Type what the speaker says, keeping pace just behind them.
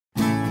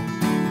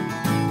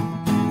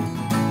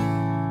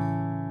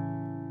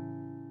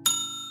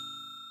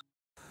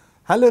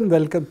Hello and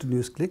welcome to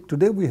Newsclick.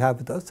 Today we have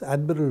with us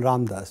Admiral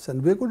Ramdas,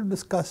 and we're going to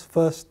discuss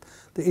first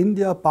the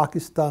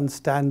India-Pakistan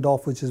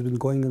standoff, which has been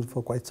going on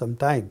for quite some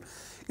time,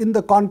 in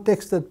the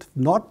context that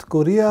North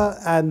Korea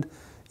and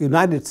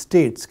United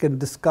States can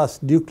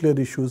discuss nuclear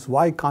issues.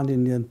 Why can't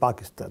India and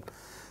Pakistan?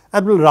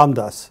 Admiral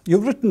Ramdas,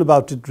 you've written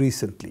about it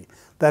recently,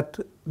 that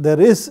there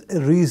is a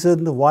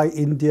reason why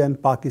India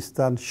and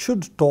Pakistan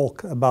should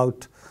talk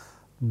about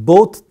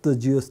both the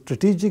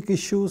geostrategic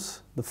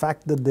issues, the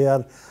fact that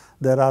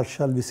there are,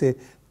 shall we say,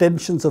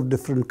 tensions of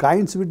different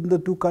kinds between the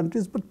two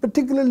countries, but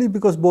particularly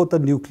because both are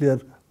nuclear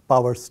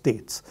power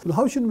states.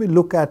 How should we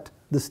look at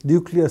this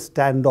nuclear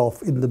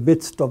standoff in the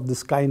midst of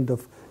this kind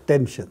of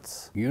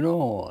tensions? You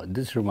know,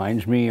 this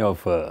reminds me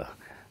of the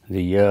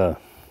year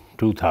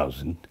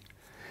 2000,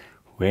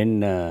 when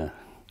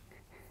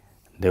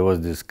there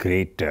was this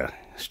great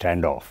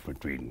standoff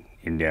between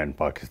India and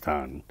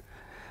Pakistan.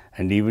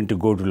 And even to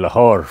go to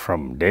Lahore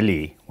from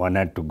Delhi, one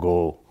had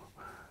to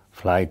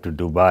fly to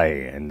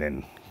Dubai and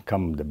then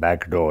come the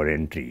backdoor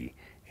entry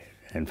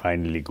and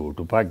finally go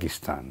to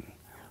Pakistan.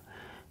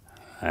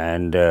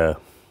 And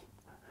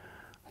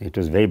it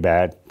was very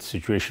bad. The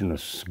situation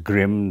was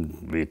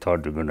grim. We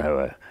thought we were going to have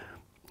a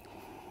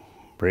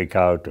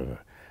breakout, a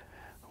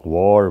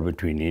war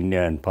between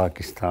India and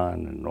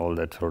Pakistan and all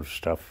that sort of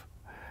stuff.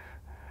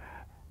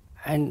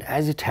 And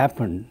as it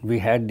happened, we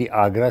had the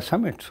Agra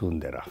summit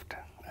soon thereafter,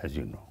 as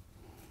you know.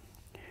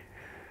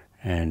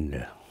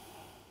 And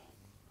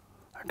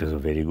it was a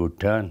very good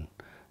turn.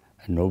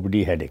 And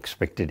nobody had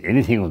expected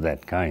anything of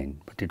that kind,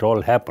 but it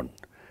all happened.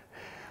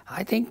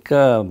 I think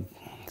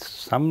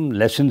some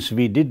lessons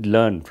we did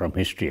learn from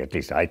history, at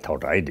least I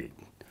thought I did.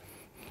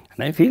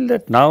 And I feel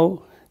that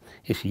now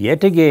is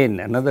yet again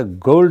another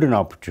golden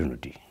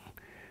opportunity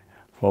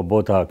for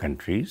both our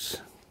countries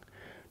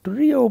to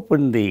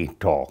reopen the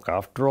talk.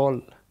 After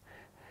all,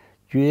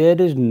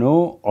 there is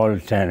no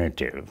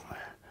alternative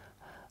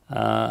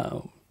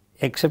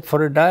except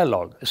for a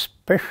dialogue.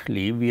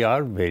 Especially, we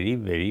are very,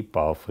 very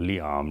powerfully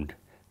armed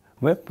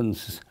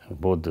weapons,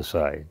 both the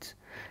sides.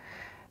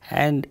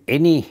 And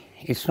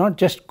it's not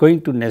just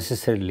going to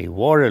necessarily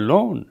war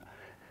alone.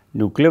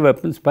 Nuclear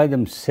weapons by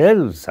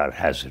themselves are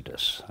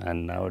hazardous.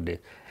 And nowadays,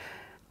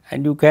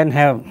 and you can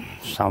have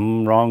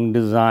some wrong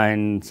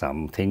design,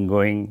 something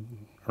going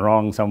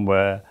wrong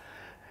somewhere.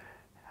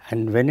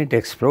 And when it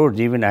explodes,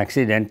 even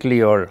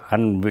accidentally or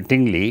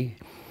unwittingly,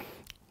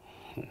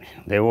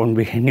 there won't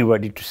be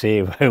anybody to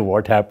say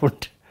what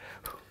happened.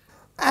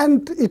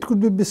 And it could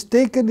be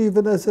mistaken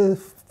even as a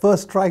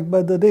first strike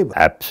by the neighbor.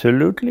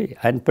 Absolutely.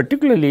 And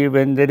particularly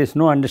when there is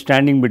no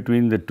understanding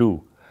between the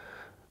two.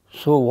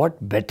 So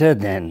what better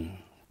than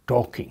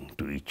talking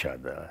to each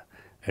other,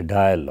 a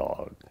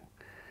dialogue.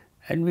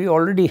 And we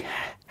already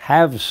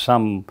have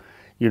some,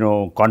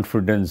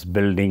 confidence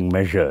building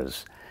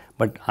measures.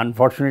 But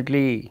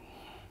unfortunately,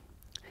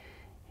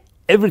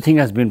 everything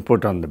has been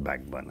put on the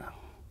back burner.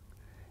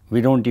 We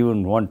don't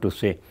even want to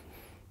say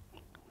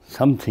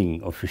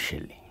something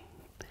officially.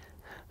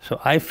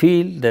 So I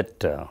feel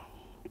that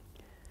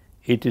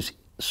it is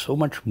so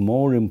much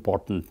more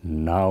important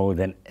now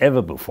than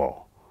ever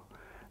before.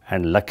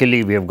 And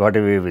luckily we have got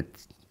away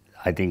with,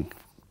 I think,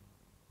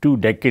 2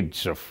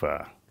 decades of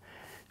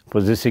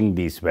possessing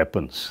these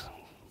weapons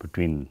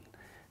between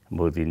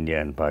both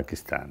India and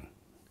Pakistan.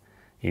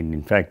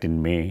 In fact,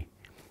 in May,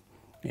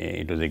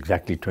 it was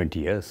exactly 20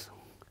 years.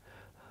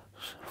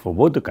 For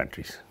both the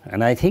countries.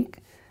 And I think,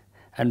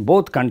 and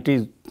both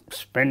countries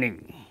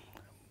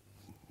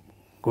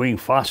going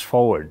fast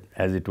forward,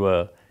 as it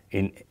were,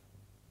 in,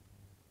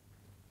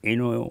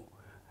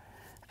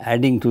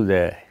 adding to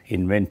the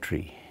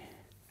inventory.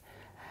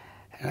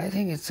 And I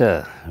think it's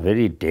a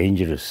very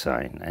dangerous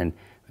sign. And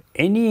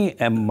any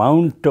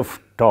amount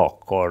of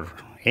talk or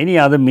any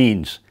other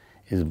means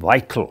is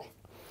vital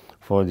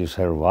for the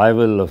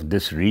survival of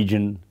this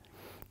region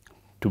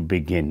to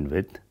begin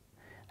with.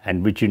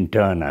 And which in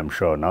turn, I'm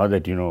sure, now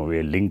that we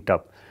are linked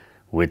up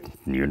with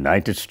the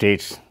United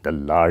States, the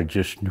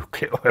largest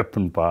nuclear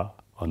weapon power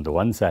on the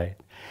one side,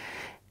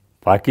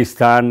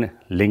 Pakistan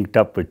linked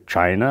up with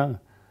China,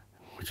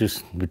 which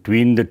is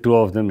between the two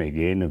of them,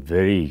 again, a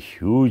very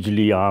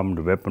hugely armed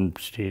weapon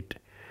state.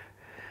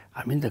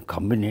 I mean, the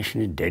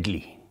combination is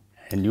deadly,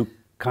 and you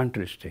can't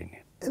restrain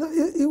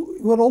it. You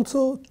were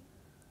also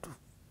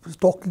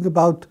talking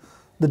about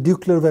the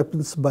nuclear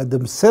weapons by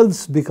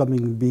themselves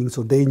being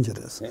so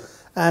dangerous. Yeah.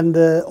 And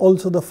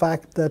also the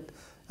fact that,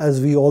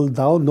 as we all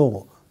now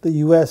know, the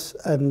US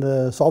and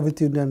the Soviet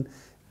Union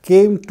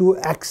came to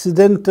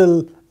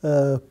accidental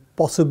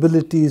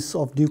possibilities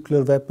of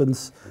nuclear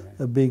weapons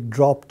being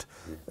dropped,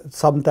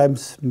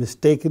 sometimes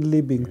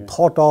mistakenly being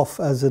thought of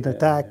as an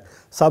attack,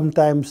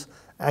 sometimes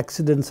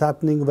accidents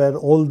happening where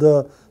all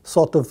the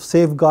sort of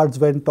safeguards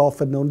went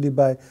off and only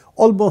by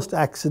almost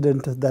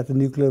accident that the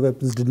nuclear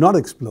weapons did not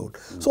explode.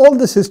 So all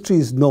this history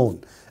is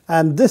known.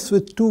 And this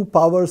with two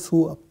powers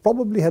who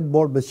probably had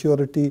more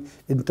maturity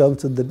in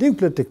terms of the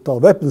nuclear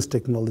weapons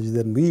technology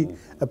than we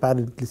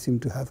apparently seem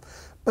to have.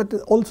 But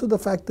also the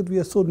fact that we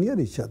are so near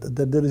each other,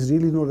 that there is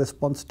really no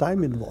response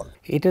time involved.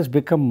 It has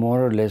become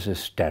more or less a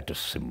status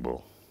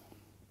symbol.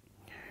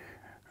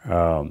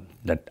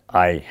 That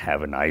I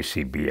have an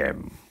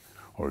ICBM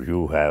or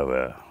you have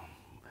a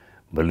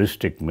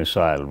ballistic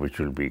missile which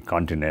will be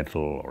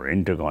continental or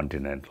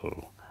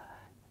intercontinental.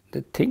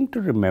 The thing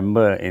to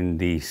remember in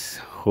this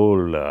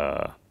whole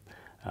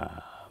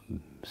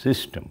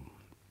system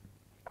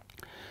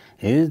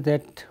is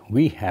that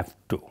we have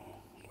to,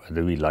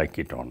 whether we like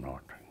it or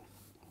not,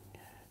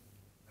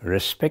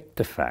 respect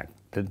the fact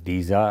that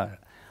these are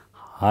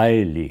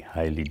highly,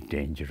 highly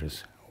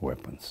dangerous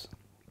weapons.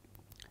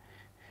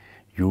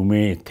 You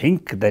may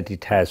think that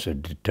it has a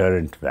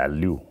deterrent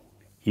value,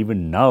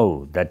 even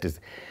now that is,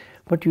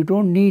 but you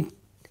don't need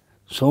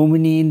so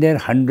many in there,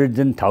 hundreds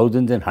and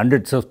thousands and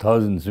hundreds of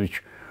thousands,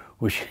 which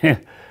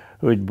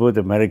both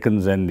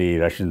Americans and the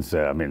Russians,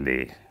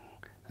 and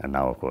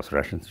now of course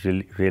Russians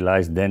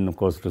realized, then of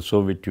course the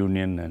Soviet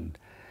Union and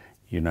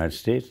United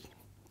States,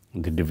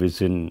 the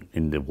division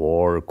in the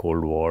war,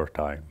 Cold War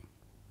time.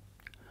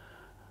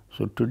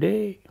 So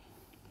today,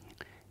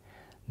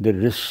 the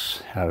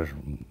risks are,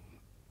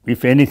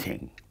 if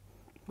anything,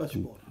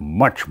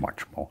 much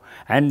more.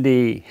 And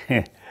the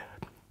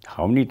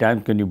how many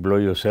times can you blow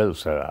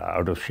yourselves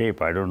out of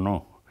shape? I don't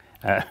know.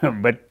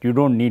 But you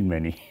don't need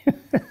many.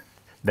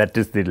 That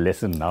is the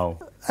lesson now.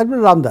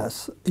 Admiral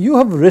Ramdas, you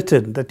have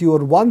written that you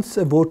were once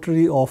a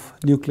votary of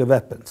nuclear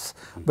weapons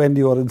when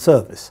you were in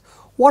service.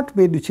 What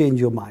made you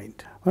change your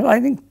mind? Well, I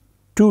think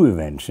two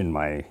events in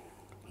my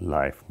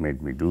life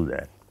made me do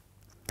that.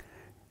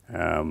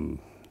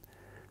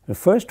 The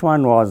first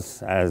one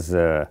was, as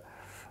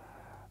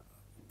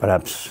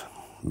perhaps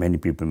many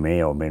people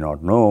may or may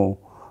not know,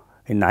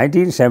 in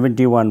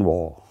 1971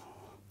 war,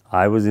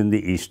 I was in the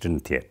Eastern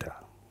Theatre,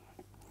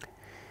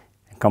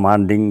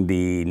 commanding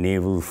the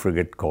naval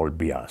frigate called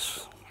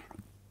Bias.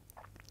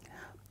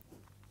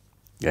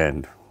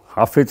 And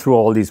halfway through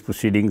all these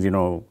proceedings,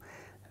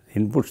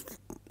 inputs,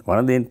 one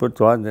of the inputs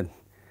was that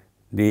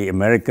the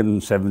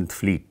American 7th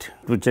Fleet,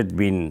 which had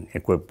been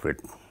equipped with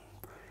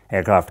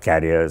aircraft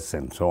carriers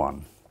and so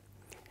on,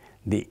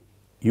 the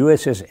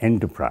USS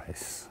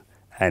Enterprise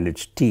and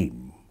its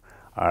team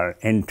are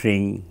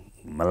entering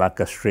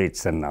Malacca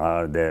Straits and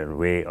are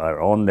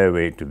on their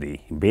way to the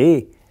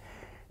bay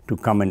to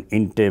come and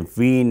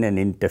intervene and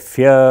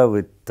interfere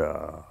with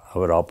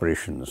our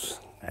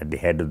operations at the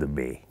head of the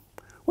bay,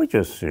 which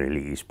was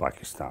really East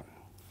Pakistan.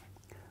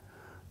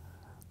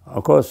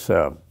 Of course,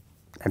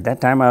 at that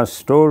time I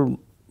was told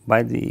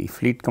by the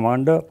fleet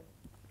commander,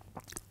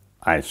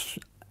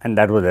 and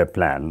that was their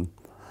plan.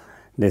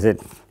 They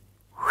said,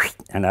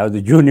 and I was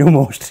the junior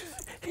most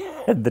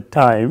at the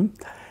time,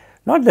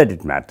 not that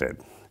it mattered.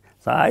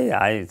 So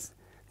I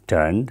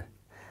turned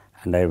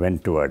and I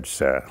went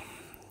towards,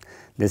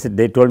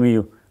 they told me,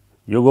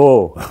 you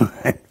go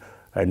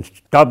and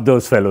stop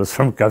those fellows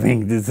from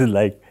coming. This is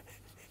like,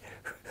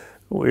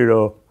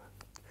 inko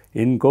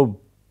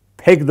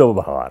phek do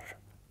bahar.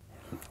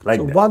 Like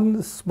so that.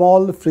 One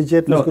small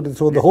frigate was going to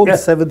throw the whole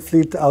 7th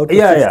Fleet out of the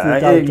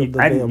Bay.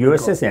 And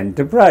USS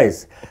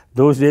Enterprise,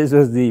 those days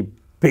was the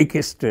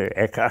biggest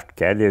aircraft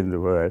carrier in the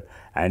world,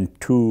 and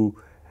two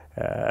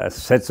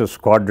sets of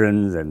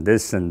squadrons and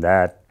this and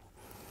that.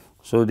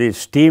 So they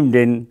steamed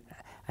in,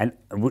 and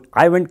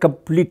I went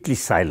completely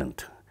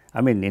silent.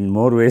 I mean, in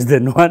more ways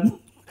than one.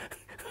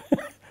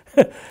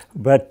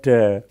 But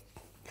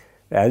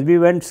as we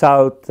went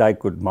south, I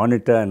could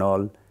monitor and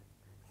all.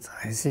 So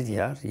I said,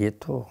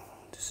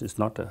 this is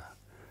not a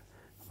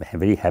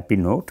very happy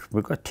note,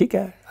 because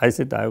I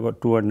said, I've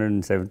got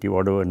 270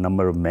 whatever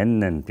number of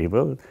men and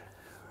people.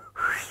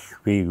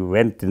 We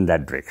went in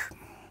that direction.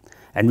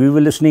 And we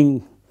were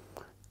listening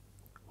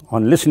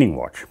on listening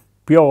watch,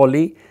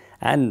 purely,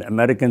 and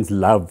Americans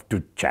love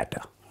to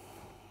chatter.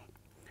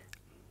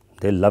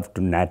 They love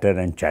to natter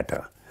and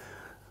chatter.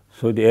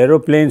 So the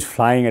aeroplanes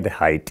flying at a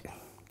height,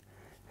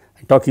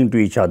 talking to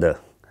each other,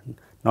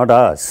 not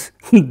us,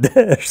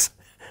 theirs.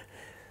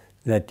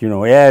 That,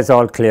 it's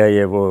all clear,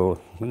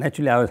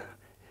 Naturally, I was a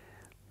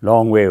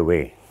long way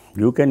away.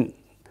 You can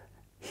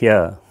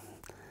hear,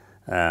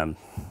 I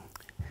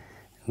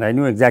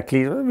knew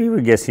exactly, we were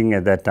guessing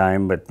at that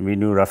time, but we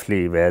knew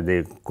roughly where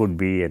they could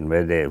be and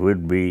where they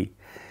would be,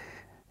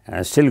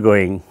 still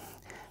going.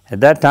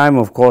 At that time,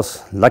 of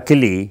course,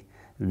 luckily,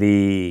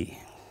 the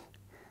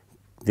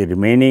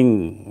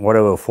remaining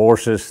whatever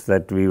forces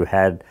that we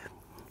had,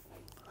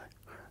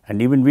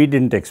 and even we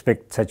didn't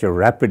expect such a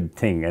rapid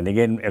thing. And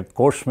again, a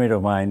course mate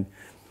of mine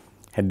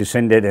had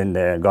descended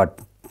and got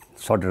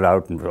sorted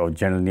out, of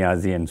General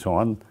Niazi and so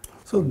on.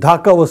 So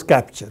Dhaka was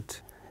captured.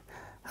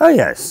 Oh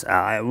yes,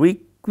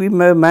 we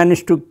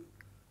managed to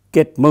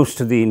get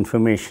most of the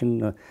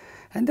information,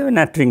 and they were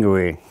nattering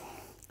away.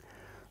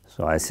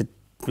 So I said,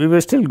 we were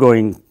still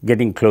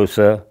getting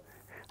closer.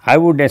 I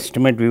would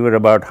estimate we were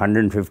about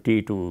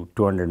 150 to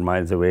 200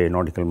 miles away,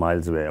 nautical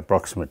miles away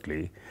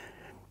approximately.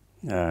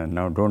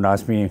 Now, don't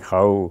ask me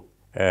how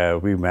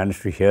we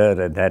managed to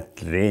hear at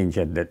that range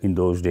in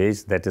those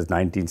days. That is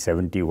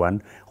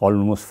 1971,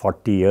 almost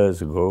 40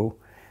 years ago.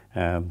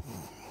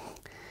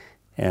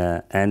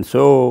 And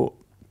so,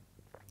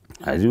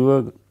 as you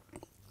were,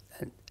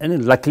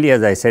 and luckily,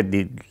 as I said,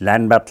 the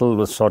land battle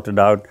was sorted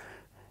out.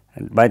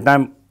 And by the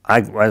time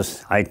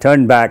I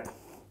turned back,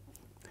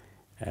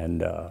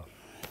 and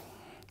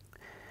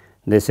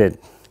they said,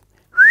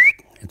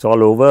 "It's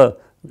all over.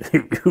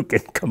 You can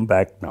come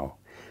back now."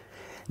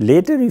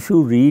 Later, if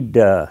you read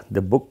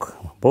the book,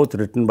 both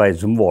written by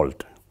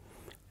Zumwalt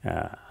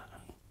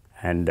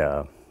and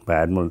by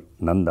Admiral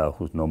Nanda,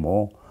 who's no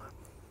more,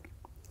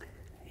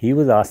 he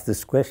was asked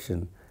this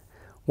question: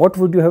 what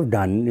would you have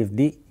done if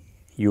the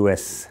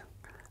US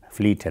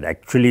fleet had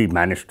actually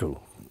managed to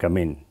come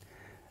in,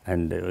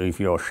 and if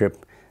your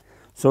ship?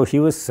 So he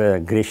was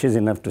gracious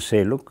enough to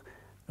say, look,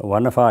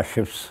 one of our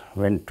ships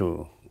went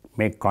to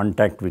make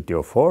contact with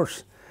your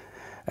force,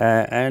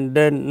 and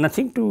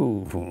nothing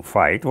to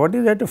fight. What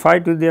is there to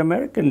fight with the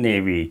American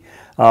Navy?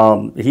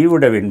 He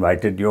would have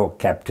invited your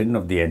captain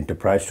of the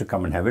Enterprise to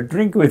come and have a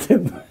drink with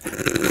him.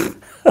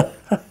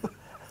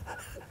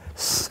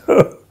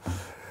 So,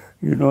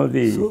 you know,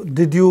 So,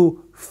 did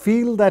you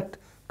feel that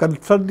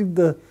confronting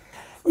the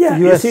yeah,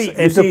 US you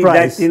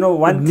Enterprise, see that,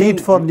 one need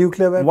thing, for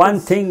nuclear weapons? One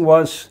thing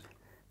was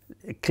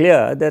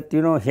clear, that,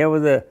 here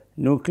was a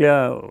nuclear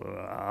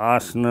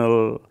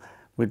arsenal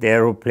with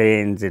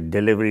aeroplanes and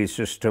delivery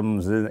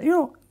systems. This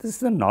is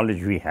the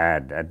knowledge we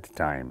had at the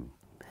time.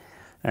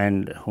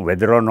 And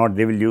whether or not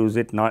they will use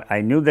it,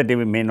 I knew that they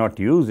may not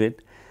use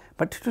it,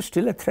 but it was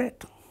still a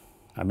threat.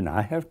 I mean,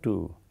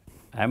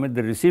 I'm at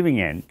the receiving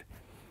end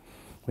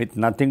with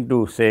nothing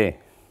to say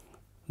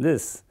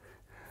this.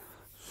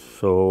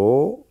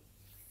 So,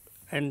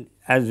 and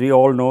as we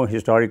all know,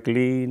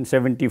 historically, in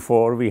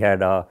 74, we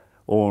had our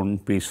own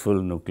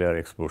peaceful nuclear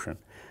explosion,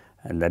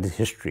 and that is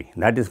history.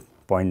 That is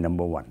point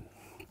number one.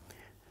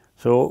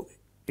 So,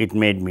 it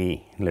made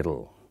me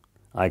little,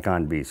 I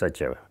can't be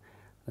such a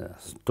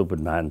stupid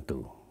man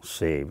to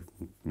say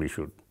we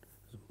should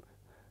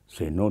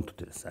say no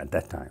to this at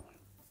that time.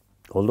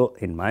 Although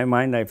in my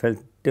mind I felt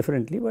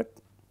differently, but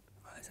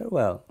I said,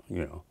 well,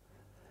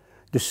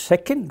 The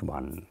second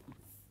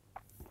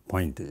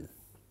point is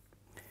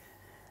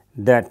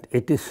that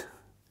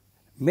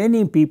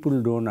many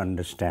people don't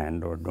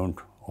understand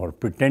or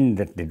pretend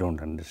that they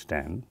don't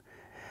understand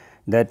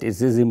that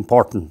it is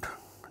important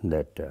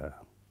that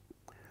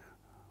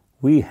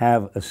we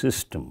have a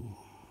system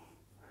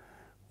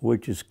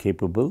which is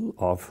capable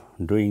of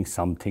doing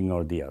something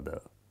or the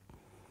other,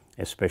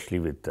 especially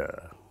with the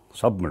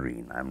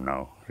submarine. I'm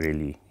now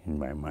really in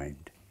my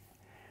mind.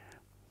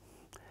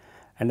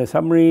 And a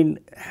submarine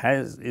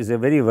is a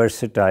very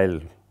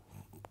versatile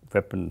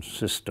weapon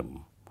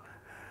system,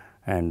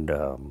 and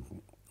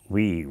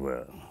we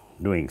were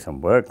doing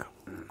some work,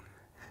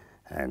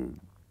 and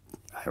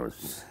I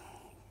was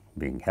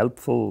being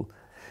helpful,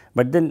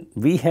 but then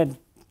we had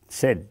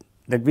said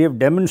that we have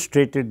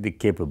demonstrated the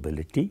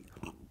capability.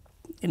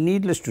 And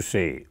needless to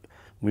say,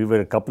 we were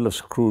a couple of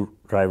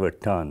screwdriver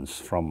turns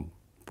from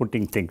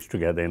putting things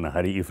together in a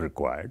hurry if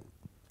required.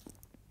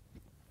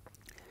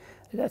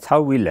 That's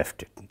how we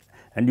left it.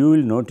 And you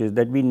will notice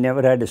that we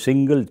never had a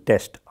single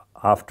test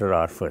after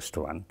our first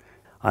one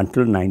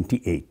until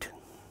 98.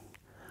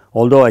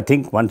 Although I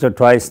think once or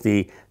twice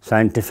the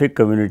scientific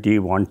community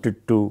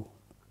wanted to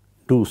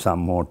do some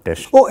more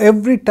tests. Oh,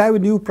 every time a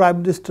new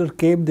Prime Minister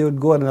came, they would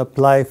go and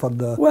apply for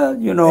the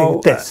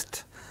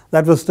test.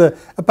 That was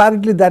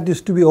apparently that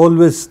used to be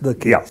always the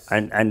case. Yeah,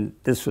 and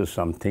this was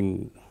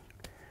something,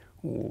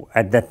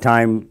 at that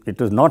time, it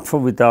was not for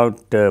without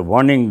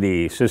warning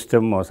the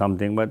system or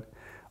something, but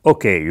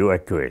okay, you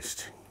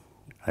acquiesced.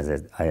 I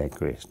said, I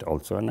acquiesced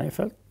also, and I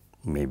felt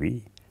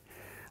maybe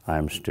I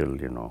am still,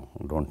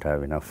 don't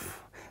have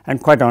enough.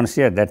 And quite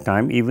honestly, at that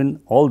time,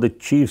 even all the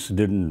chiefs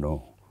didn't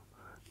know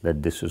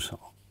that this is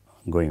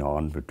going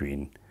on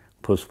between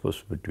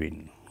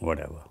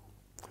whatever.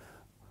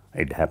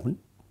 It happened.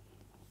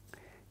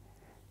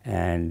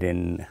 And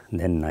then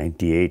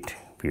 98,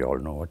 we all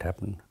know what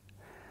happened.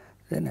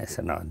 Then I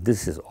said, no,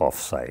 this is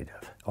offside.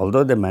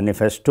 Although the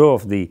manifesto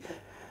of the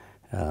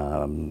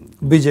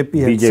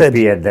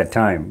BJP at that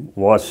time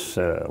was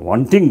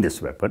wanting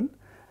this weapon,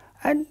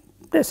 and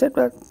they said,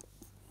 well,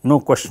 no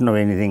question of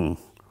anything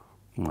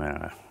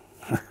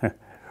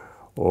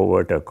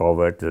overt or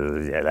covert,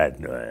 kuch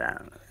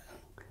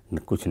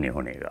nahi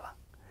honega.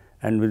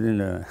 And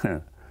within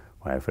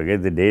I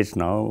forget the dates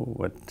now,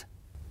 but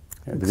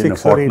within a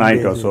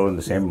fortnight or so in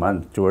the same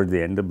month, towards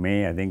the end of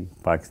May, I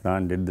think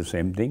Pakistan did the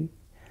same thing.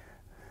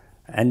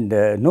 And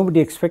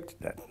nobody expected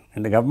that.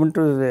 And the government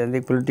was,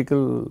 the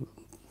political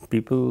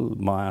people,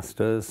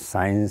 masters,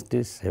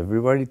 scientists,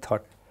 everybody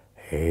thought,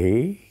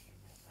 hey,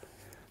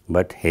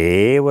 but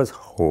hey was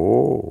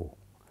ho.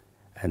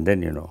 And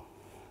then,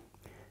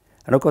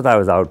 and of course I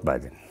was out by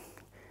then.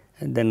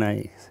 And then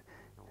I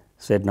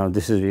said, now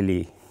this is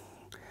really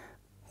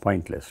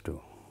pointless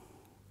too.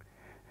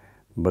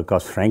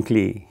 Because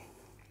frankly,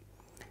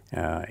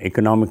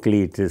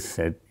 economically it is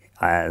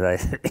as I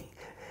say,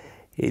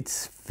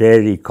 it's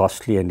very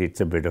costly and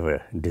it's a bit of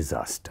a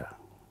disaster.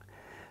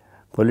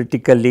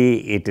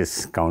 Politically, it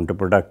is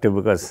counterproductive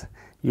because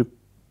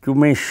you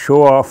may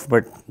show off,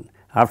 but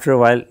after a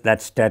while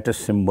that status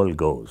symbol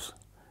goes.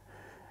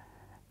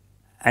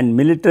 And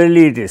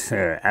militarily, it is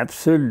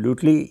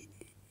absolutely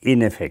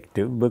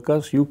ineffective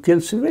because you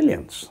kill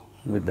civilians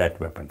with that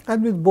weapon.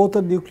 And with both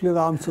the nuclear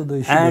arms, so the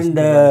issue and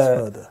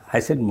further. I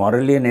said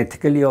morally and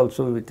ethically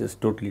also, it is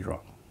totally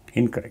wrong,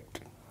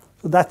 incorrect.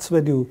 So that's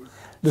when you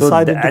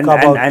decided to come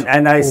out.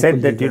 And I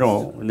said that, you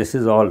know, this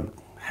is all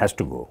has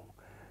to go.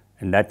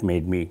 And that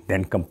made me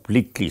then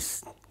completely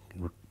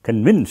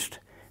convinced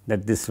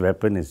that this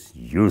weapon is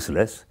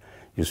useless.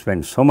 You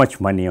spend so much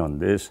money on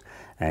this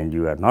and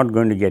you are not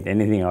going to get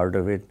anything out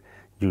of it.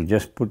 You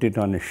just put it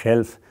on a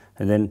shelf,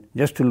 and then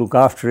just to look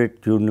after it,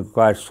 you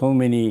require so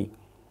many,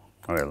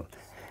 well,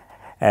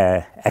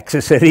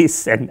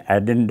 accessories and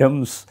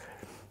addendums.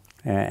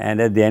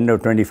 And at the end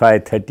of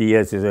 25, 30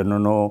 years, you say,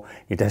 no,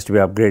 it has to be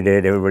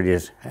upgraded, everybody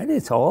is. And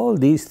it's all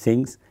these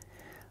things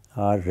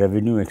are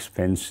revenue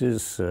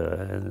expenses.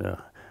 The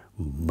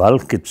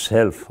bulk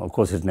itself, of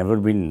course, has never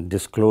been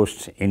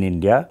disclosed in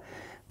India,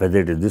 whether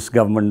it is this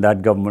government,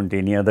 that government,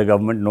 any other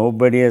government.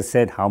 Nobody has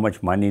said how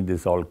much money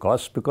this all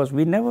costs, because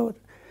we never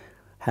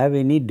have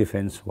any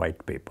defense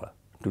white paper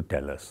to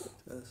tell us.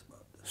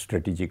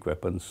 Strategic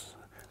weapons,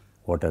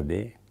 what are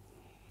they?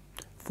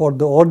 For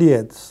the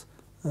audience,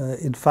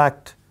 in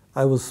fact,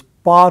 I was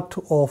part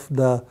of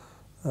the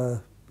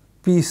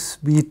peace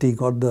meeting,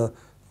 or the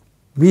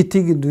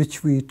meeting in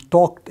which we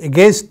talked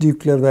against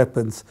nuclear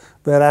weapons,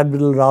 where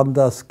Admiral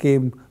Ramdas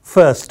came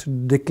first to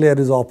declare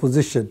his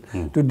opposition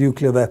to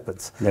nuclear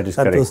weapons. That is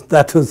correct.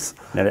 That was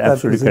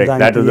absolutely correct.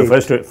 That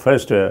was the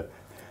first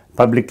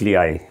publicly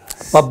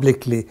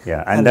Publicly.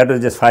 Yeah, and that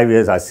was just 5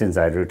 years since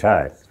I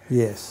retired.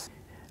 Yes.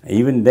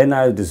 Even then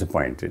I was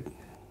disappointed.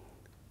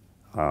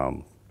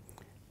 The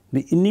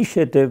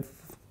initiative,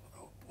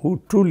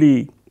 who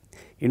truly,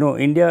 you know,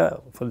 India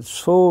for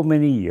so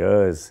many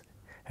years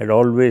had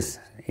always,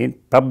 in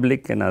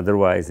public and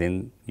otherwise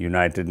in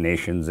United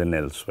Nations and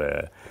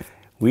elsewhere,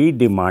 we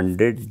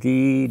demanded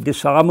the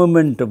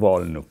disarmament of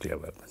all nuclear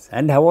weapons,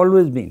 and have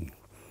always been.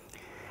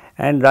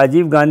 And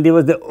Rajiv Gandhi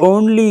was the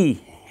only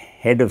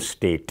head of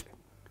state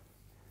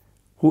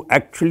who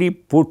actually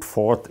put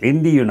forth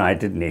in the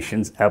United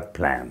Nations a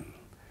plan.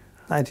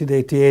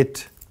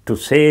 1988. To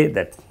say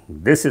that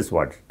this is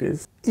what it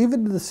is.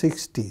 Even in the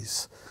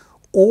 60s,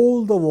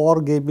 all the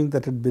wargaming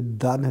that had been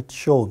done had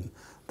shown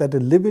that a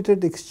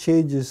limited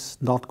exchange is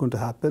not going to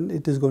happen.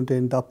 It is going to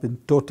end up in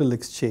total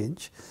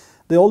exchange.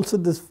 They also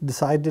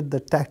decided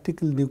that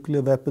tactical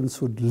nuclear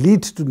weapons would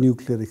lead to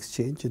nuclear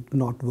exchange. It did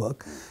not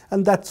work.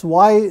 And that's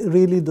why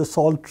really the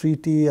SALT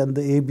Treaty and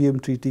the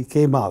ABM Treaty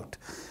came out.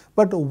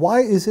 But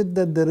why is it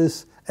that there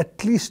is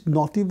at least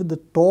not even the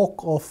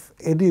talk of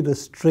any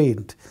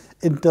restraint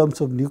in terms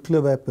of nuclear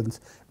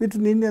weapons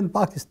between India and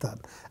Pakistan?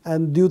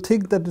 And do you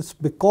think that it's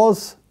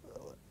because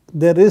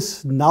there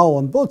is now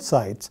on both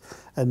sides,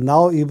 and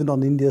now even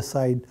on India's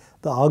side,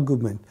 the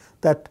argument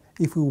that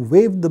if you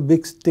wave the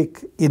big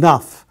stick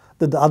enough,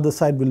 that the other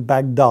side will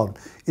back down,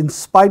 in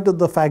spite of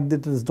the fact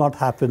that it has not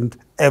happened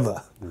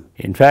ever?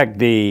 In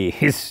fact,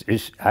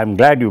 I'm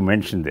glad you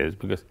mentioned this,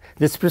 because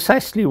this is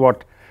precisely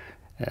what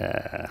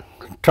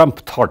Trump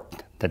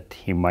thought that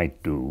he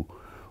might do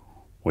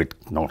with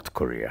North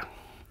Korea.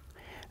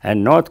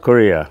 And North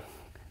Korea,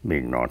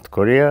 being North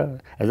Korea,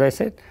 as I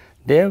said,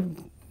 they have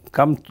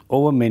come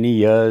over many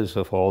years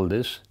of all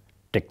this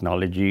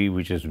technology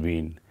which has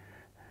been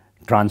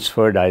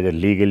transferred either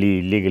legally,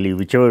 illegally,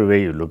 whichever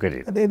way you look at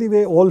it. And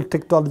anyway, all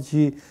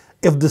technology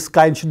of this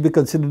kind should be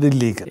considered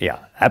illegal. Yeah,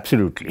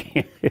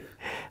 absolutely.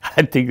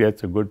 I think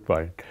that's a good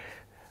point.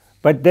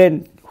 But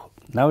then,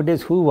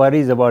 nowadays, who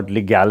worries about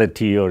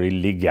legality or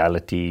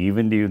illegality?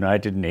 Even the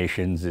United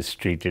Nations is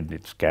treated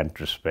in scant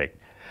respect.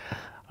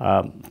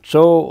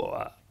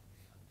 So,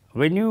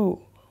 when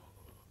you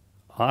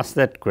ask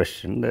that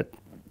question, that,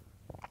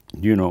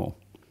 you know,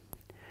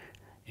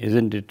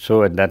 isn't it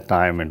so at that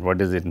time and what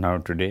is it now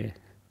today?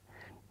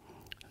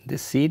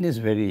 This scene is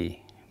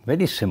very,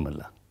 very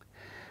similar.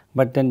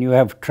 But then you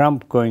have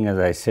Trump going, as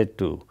I said,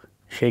 to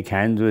shake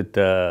hands with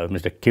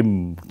Mr.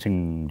 Kim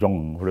Sing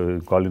Jong, whatever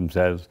they call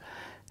themselves,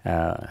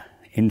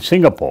 in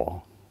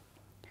Singapore.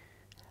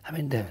 I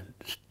mean, the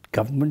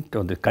government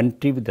or the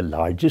country with the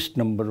largest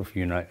number of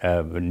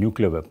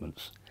nuclear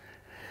weapons,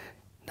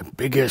 the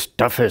biggest,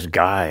 toughest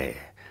guy,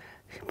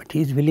 but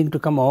he's willing to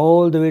come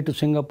all the way to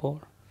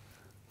Singapore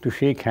to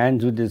shake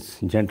hands with this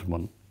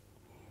gentleman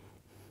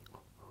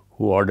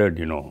who ordered,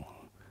 you know,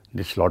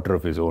 the slaughter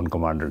of his own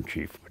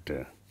commander-in-chief,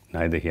 but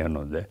neither here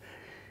nor there.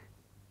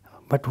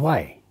 But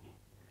why?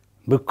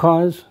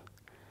 Because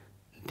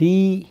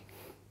the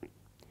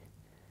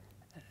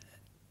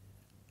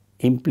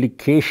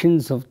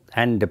implications of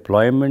and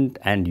deployment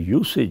and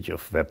usage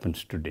of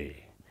weapons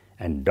today,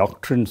 and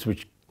doctrines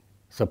which are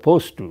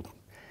supposed to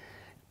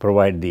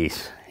provide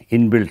these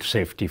inbuilt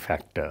safety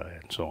factor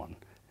and so on,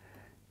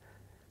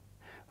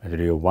 whether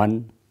you have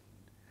one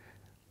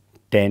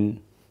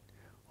 10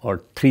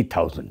 or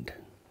 3,000.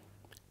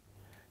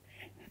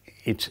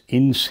 It's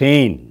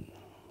insane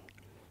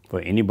for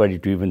anybody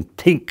to even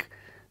think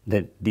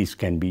that these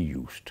can be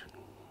used.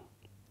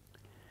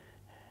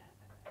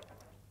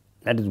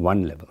 That is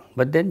one level.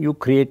 But then you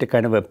create a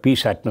kind of a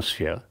peace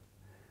atmosphere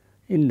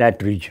in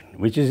that region,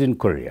 which is in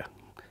Korea,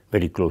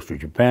 very close to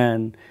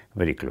Japan,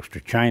 very close to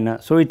China.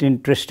 So it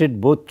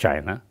interested both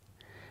China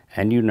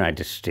and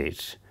United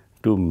States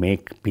to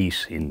make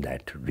peace in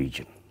that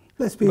region.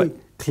 Let's be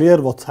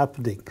clear what's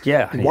happening.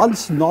 Yeah.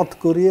 Once North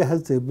Korea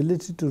has the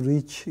ability to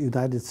reach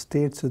United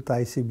States with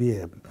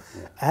ICBM,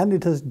 and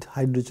it has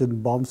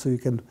hydrogen bombs, so you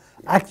can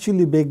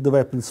actually make the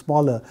weapon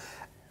smaller,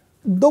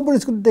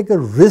 nobody's going to take a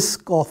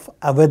risk of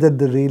whether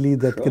they really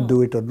can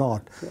do it or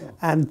not.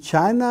 And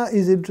China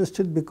is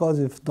interested because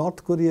if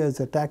North Korea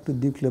is attacked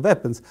with nuclear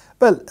weapons,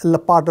 well, a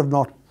part of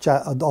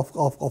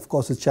of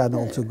course, China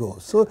also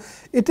goes. So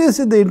it is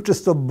in the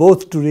interest of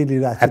both to really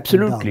ratchet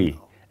Absolutely. it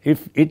down.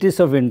 If it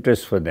is of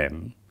interest for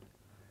them,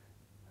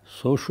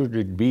 so should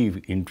it be of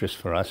interest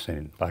for us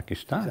in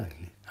Pakistan.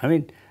 Exactly. I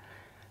mean,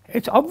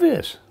 it's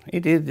obvious.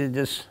 It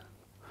just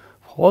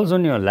falls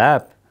on your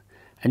lap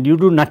and you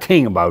do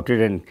nothing about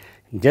it, and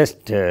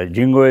just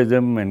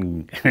jingoism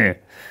and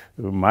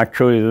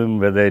machoism,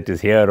 whether it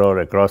is here or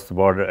across the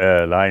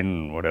border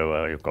line,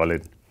 whatever you call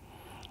it,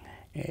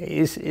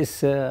 is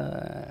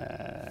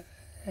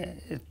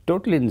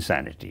total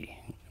insanity,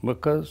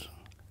 because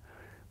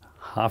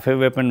half a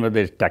weapon,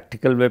 whether it's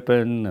tactical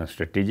weapon, a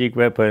strategic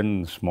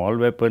weapon, small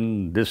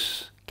weapon,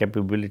 this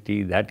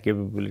capability, that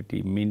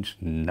capability means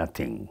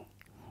nothing.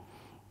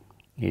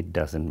 It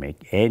doesn't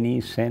make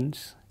any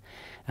sense,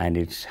 and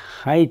it's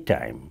high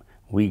time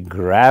we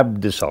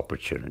grab this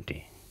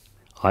opportunity.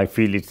 I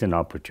feel it's an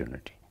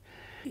opportunity.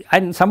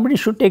 And somebody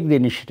should take the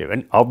initiative,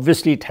 and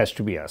obviously it has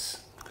to be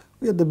us.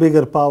 We are the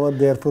bigger power,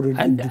 therefore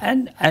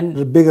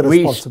the bigger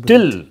we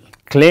responsibility. still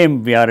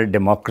claim we are a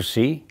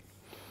democracy,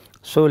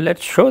 so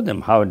let's show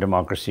them how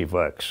democracy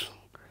works.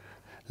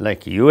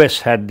 Like US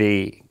had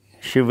the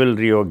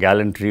chivalry or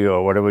gallantry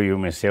or whatever you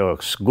may say, or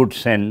good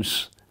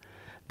sense,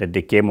 that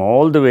they came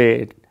all the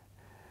way,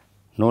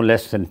 no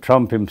less than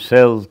Trump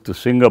himself, to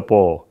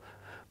Singapore,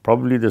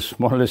 probably the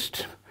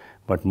smallest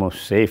but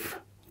most safe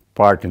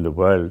part in the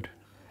world.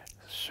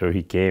 So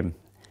he came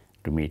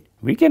to meet.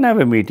 We can have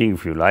a meeting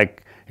if you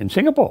like in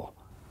Singapore.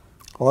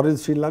 Or in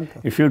Sri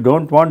Lanka. If you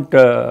don't want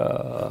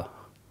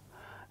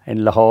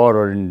in Lahore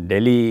or in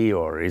Delhi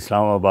or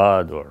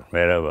Islamabad or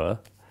wherever,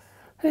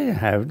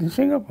 have it in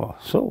Singapore.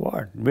 So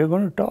what? We're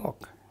going to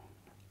talk.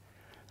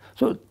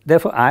 So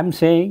therefore I'm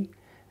saying,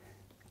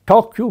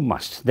 talk you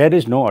must. There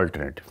is no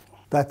alternative.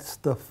 That's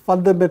the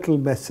fundamental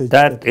message.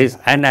 That is,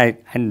 and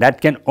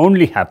that can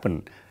only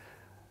happen,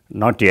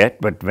 not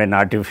yet, but when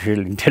artificial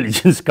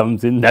intelligence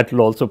comes in, that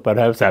will also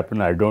perhaps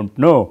happen, I don't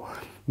know.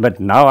 But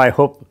now I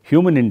hope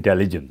human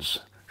intelligence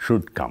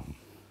should come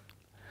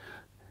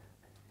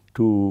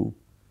to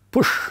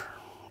push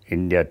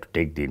India to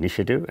take the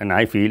initiative, and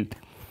I feel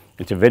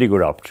it's a very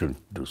good opportunity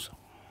to do so.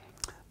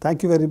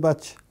 Thank you very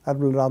much,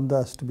 Admiral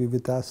Ramdas, to be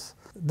with us.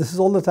 This is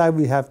all the time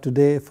we have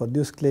today for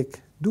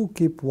Newsclick. Do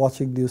keep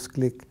watching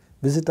Newsclick.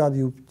 Visit our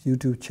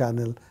YouTube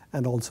channel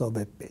and also our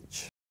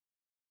webpage.